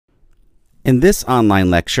In this online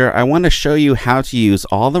lecture, I want to show you how to use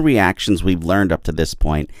all the reactions we've learned up to this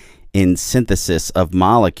point in synthesis of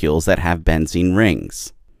molecules that have benzene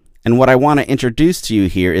rings. And what I want to introduce to you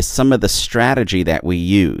here is some of the strategy that we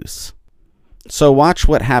use. So watch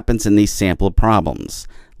what happens in these sample problems.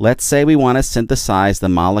 Let's say we want to synthesize the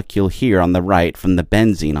molecule here on the right from the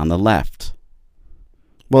benzene on the left.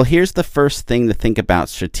 Well, here's the first thing to think about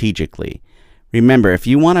strategically. Remember, if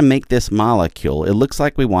you want to make this molecule, it looks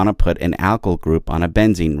like we want to put an alkyl group on a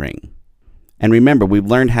benzene ring. And remember, we've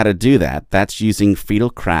learned how to do that. That's using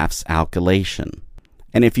Friedel-Crafts alkylation.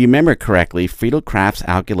 And if you remember correctly, Friedel-Crafts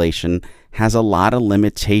alkylation has a lot of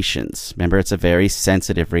limitations. Remember, it's a very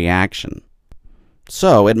sensitive reaction.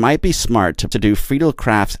 So it might be smart to do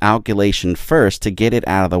Friedel-Crafts alkylation first to get it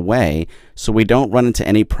out of the way so we don't run into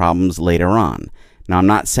any problems later on. Now, I'm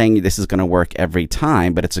not saying this is going to work every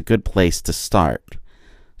time, but it's a good place to start.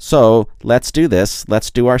 So let's do this.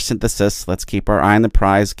 Let's do our synthesis. Let's keep our eye on the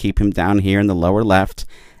prize, keep him down here in the lower left,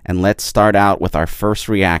 and let's start out with our first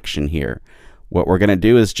reaction here. What we're going to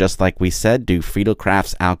do is, just like we said, do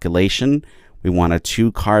Friedel-Crafts alkylation. We want a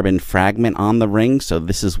 2-carbon fragment on the ring, so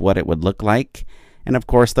this is what it would look like. And of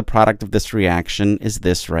course, the product of this reaction is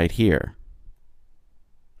this right here.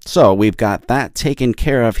 So we've got that taken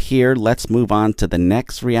care of here. Let's move on to the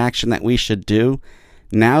next reaction that we should do.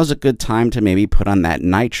 Now's a good time to maybe put on that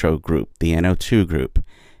nitro group, the NO2 group.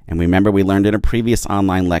 And remember, we learned in a previous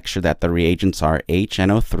online lecture that the reagents are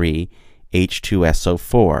HNO3,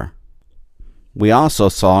 H2SO4. We also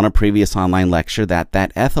saw in a previous online lecture that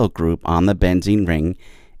that ethyl group on the benzene ring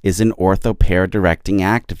is an ortho pair directing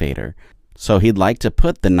activator. So he'd like to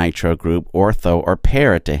put the nitro group ortho or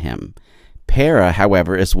para to him. Para,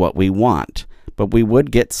 however, is what we want, but we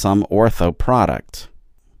would get some ortho product.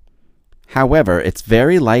 However, it's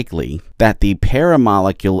very likely that the para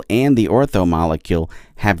molecule and the ortho molecule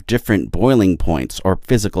have different boiling points or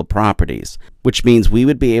physical properties, which means we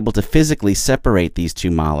would be able to physically separate these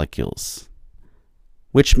two molecules,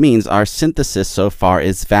 which means our synthesis so far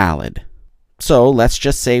is valid. So let's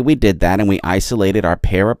just say we did that and we isolated our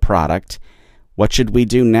para product. What should we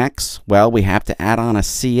do next? Well, we have to add on a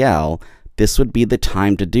Cl. This would be the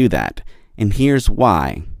time to do that, and here's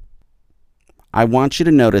why. I want you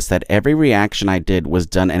to notice that every reaction I did was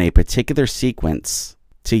done in a particular sequence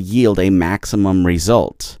to yield a maximum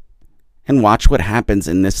result. And watch what happens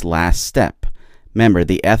in this last step. Remember,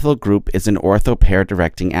 the ethyl group is an ortho pair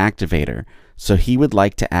directing activator, so he would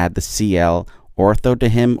like to add the Cl ortho to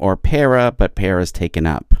him or para, but para is taken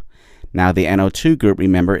up. Now the NO2 group,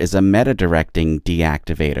 remember, is a meta-directing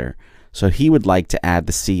deactivator, so he would like to add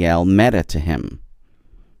the Cl meta to him.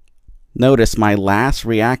 Notice my last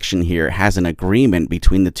reaction here has an agreement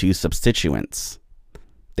between the two substituents.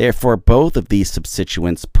 Therefore, both of these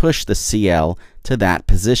substituents push the Cl to that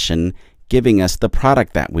position, giving us the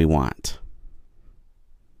product that we want.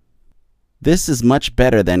 This is much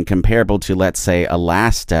better than comparable to, let's say, a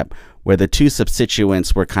last step where the two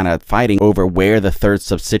substituents were kind of fighting over where the third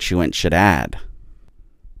substituent should add.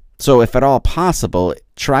 So if at all possible,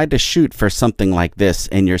 try to shoot for something like this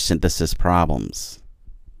in your synthesis problems.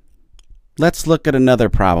 Let's look at another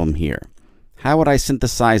problem here. How would I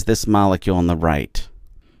synthesize this molecule on the right?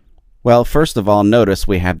 Well, first of all, notice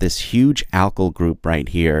we have this huge alkyl group right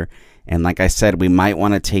here. And like I said, we might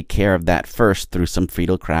want to take care of that first through some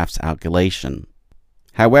Friedel-Crafts alkylation.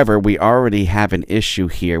 However, we already have an issue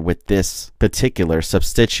here with this particular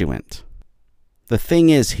substituent. The thing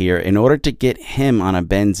is here, in order to get him on a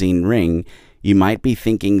benzene ring, you might be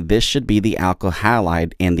thinking this should be the alkyl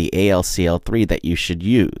halide and the AlCl3 that you should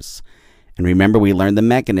use. And remember, we learned the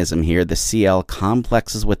mechanism here. The Cl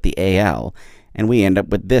complexes with the Al, and we end up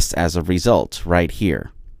with this as a result right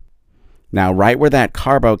here. Now, right where that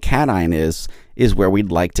carbocation is where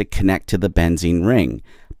we'd like to connect to the benzene ring.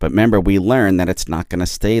 But remember, we learned that it's not going to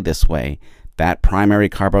stay this way. That primary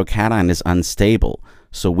carbocation is unstable,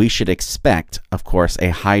 so we should expect, of course,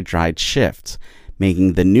 a hydride shift,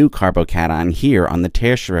 making the new carbocation here on the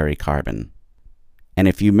tertiary carbon. And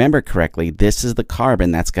if you remember correctly, this is the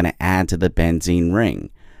carbon that's going to add to the benzene ring,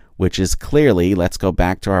 which is clearly, let's go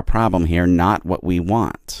back to our problem here, not what we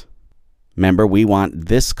want. Remember, we want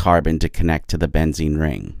this carbon to connect to the benzene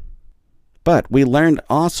ring. But we learned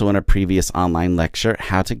also in a previous online lecture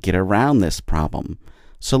how to get around this problem.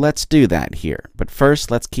 So let's do that here. But first,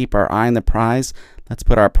 let's keep our eye on the prize. Let's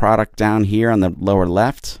put our product down here on the lower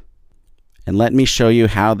left. And let me show you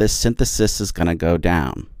how this synthesis is going to go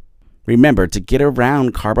down. Remember, to get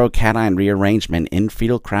around carbocation rearrangement in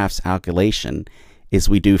Friedel-Crafts alkylation is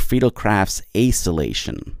we do Friedel-Crafts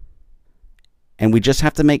acylation. And we just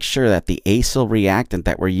have to make sure that the acyl reactant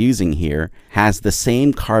that we're using here has the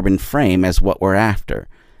same carbon frame as what we're after.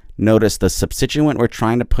 Notice the substituent we're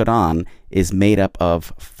trying to put on is made up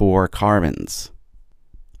of 4 carbons.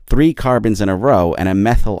 3 carbons in a row and a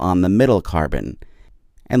methyl on the middle carbon.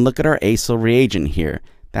 And look at our acyl reagent here.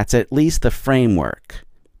 That's at least the framework.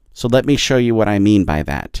 So let me show you what I mean by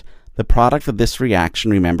that. The product of this reaction,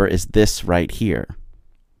 remember, is this right here.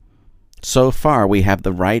 So far, we have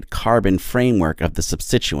the right carbon framework of the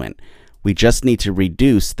substituent. We just need to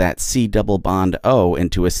reduce that C double bond O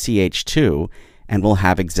into a CH2, and we'll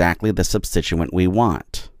have exactly the substituent we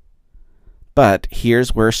want. But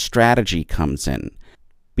here's where strategy comes in.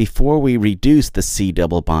 Before we reduce the C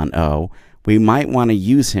double bond O, we might want to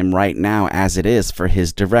use him right now as it is for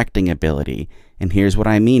his directing ability. And here's what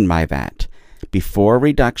I mean by that. Before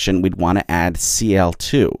reduction, we'd want to add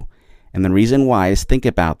Cl2. And the reason why is, think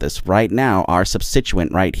about this. Right now, our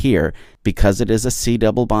substituent right here, because it is a C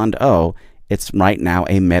double bond O, it's right now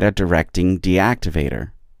a meta-directing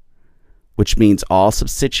deactivator, which means all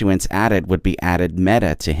substituents added would be added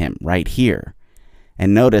meta to him right here.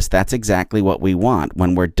 And notice that's exactly what we want.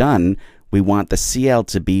 When we're done, we want the Cl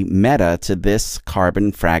to be meta to this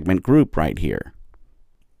carbon fragment group right here.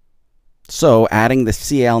 So adding the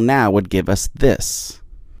Cl now would give us this.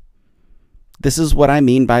 This is what I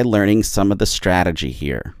mean by learning some of the strategy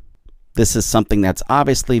here. This is something that's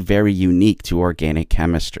obviously very unique to organic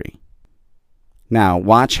chemistry. Now,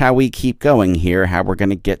 watch how we keep going here, how we're going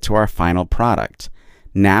to get to our final product.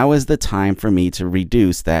 Now is the time for me to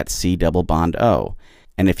reduce that C double bond O.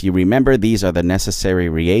 And if you remember, these are the necessary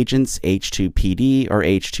reagents, H2PD or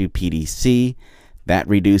H2PDC. That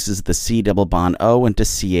reduces the C double bond O into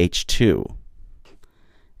CH2.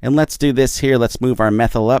 And let's do this here. Let's move our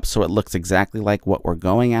methyl up so it looks exactly like what we're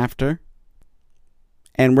going after.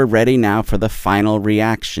 And we're ready now for the final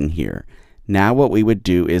reaction here. Now what we would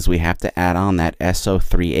do is we have to add on that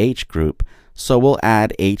SO3H group, so we'll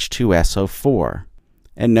add H2SO4.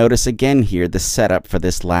 And notice again here the setup for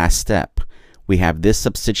this last step. We have this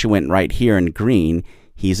substituent right here in green.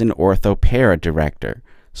 He's an ortho-para director,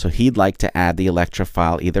 so he'd like to add the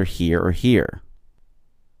electrophile either here or here.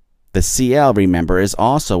 The Cl, remember, is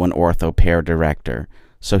also an ortho-para director,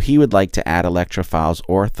 so he would like to add electrophiles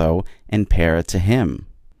ortho and para to him.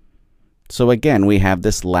 So again, we have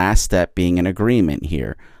this last step being an agreement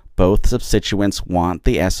here. Both substituents want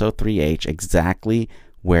the SO3H exactly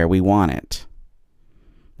where we want it.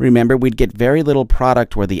 Remember, we'd get very little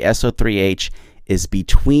product where the SO3H is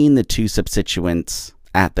between the two substituents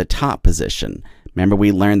at the top position. Remember,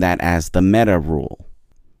 we learned that as the meta rule.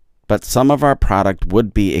 But some of our product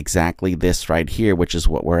would be exactly this right here, which is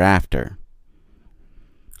what we're after.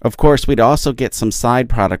 Of course, we'd also get some side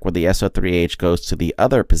product where the SO3H goes to the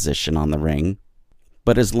other position on the ring.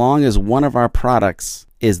 But as long as one of our products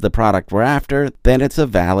is the product we're after, then it's a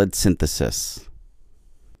valid synthesis.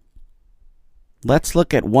 Let's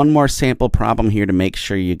look at one more sample problem here to make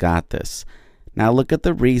sure you got this. Now look at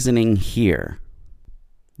the reasoning here.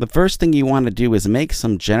 The first thing you want to do is make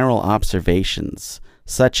some general observations,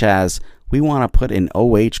 such as we want to put an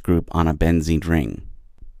OH group on a benzene ring.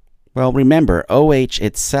 Well, remember, OH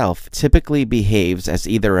itself typically behaves as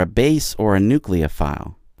either a base or a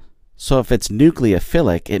nucleophile. So if it's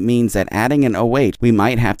nucleophilic, it means that adding an OH, we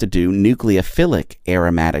might have to do nucleophilic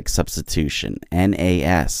aromatic substitution,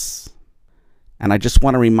 NAS. And I just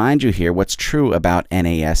want to remind you here what's true about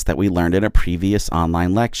NAS that we learned in a previous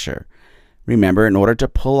online lecture. Remember, in order to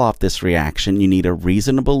pull off this reaction, you need a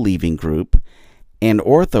reasonable leaving group, and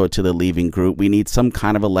ortho to the leaving group, we need some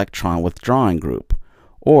kind of electron withdrawing group.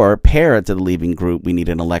 Or para to the leaving group, we need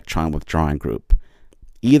an electron withdrawing group.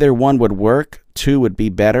 Either one would work, 2 would be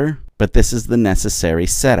better, but this is the necessary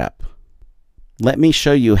setup. Let me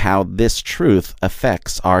show you how this truth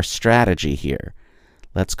affects our strategy here.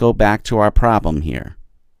 Let's go back to our problem here.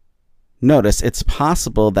 Notice it's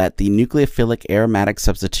possible that the nucleophilic aromatic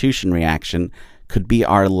substitution reaction could be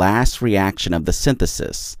our last reaction of the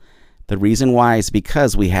synthesis. The reason why is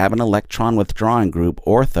because we have an electron withdrawing group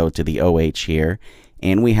ortho to the OH here,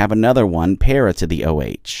 and we have another one para to the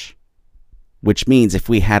OH. Which means if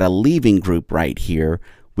we had a leaving group right here,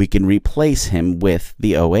 we can replace him with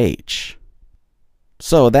the OH.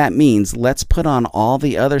 So that means let's put on all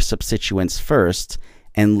the other substituents first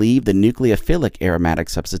and leave the nucleophilic aromatic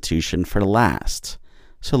substitution for last.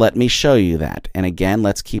 So let me show you that. And again,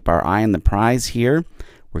 let's keep our eye on the prize here.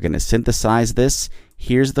 We're going to synthesize this.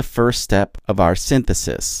 Here's the first step of our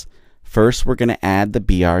synthesis. First, we're going to add the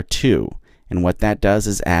Br2. And what that does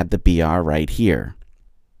is add the Br right here.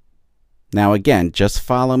 Now again, just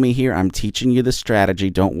follow me here. I'm teaching you the strategy.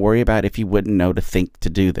 Don't worry about if you wouldn't know to think to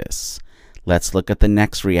do this. Let's look at the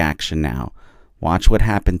next reaction now. Watch what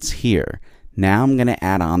happens here. Now I'm going to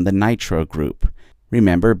add on the nitro group.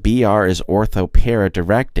 Remember, Br is ortho-para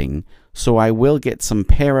directing, so I will get some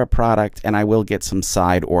para product and I will get some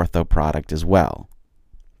side ortho product as well.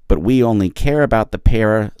 But we only care about the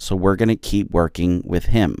para, so we're going to keep working with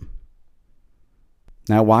him.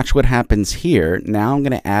 Now watch what happens here. Now I'm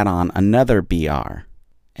going to add on another Br.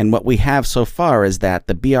 And what we have so far is that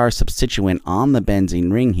the Br substituent on the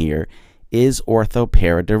benzene ring here is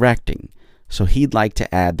ortho-para directing. So he'd like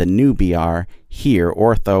to add the new Br here,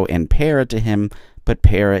 ortho and para to him, but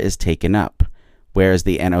para is taken up. Whereas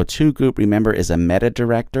the NO2 group, remember, is a meta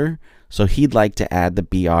director, so he'd like to add the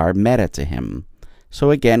Br meta to him.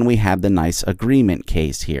 So again, we have the nice agreement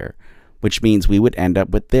case here, which means we would end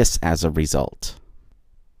up with this as a result.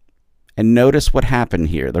 And notice what happened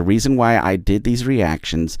here. The reason why I did these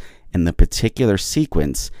reactions in the particular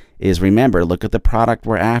sequence is, remember, look at the product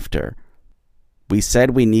we're after. We said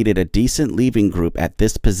we needed a decent leaving group at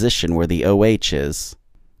this position where the OH is,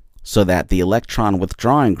 so that the electron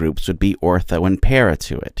withdrawing groups would be ortho and para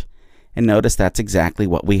to it. And notice that's exactly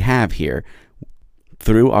what we have here.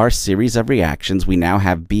 Through our series of reactions, we now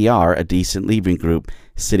have Br, a decent leaving group,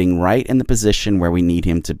 sitting right in the position where we need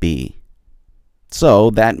him to be. So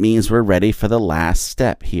that means we're ready for the last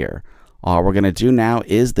step here. All we're going to do now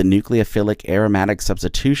is the nucleophilic aromatic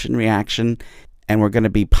substitution reaction, and we're going to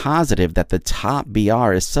be positive that the top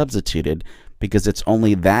Br is substituted because it's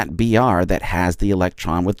only that Br that has the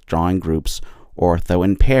electron withdrawing groups ortho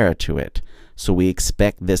and para to it. So we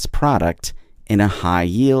expect this product in a high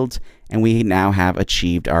yield, and we now have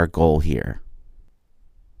achieved our goal here.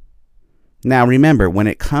 Now remember, when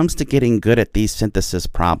it comes to getting good at these synthesis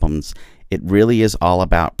problems, it really is all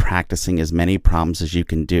about practicing as many problems as you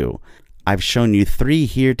can do. I've shown you 3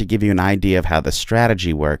 here to give you an idea of how the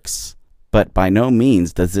strategy works, but by no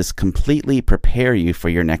means does this completely prepare you for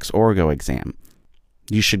your next Orgo exam.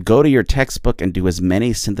 You should go to your textbook and do as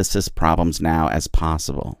many synthesis problems now as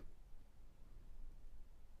possible.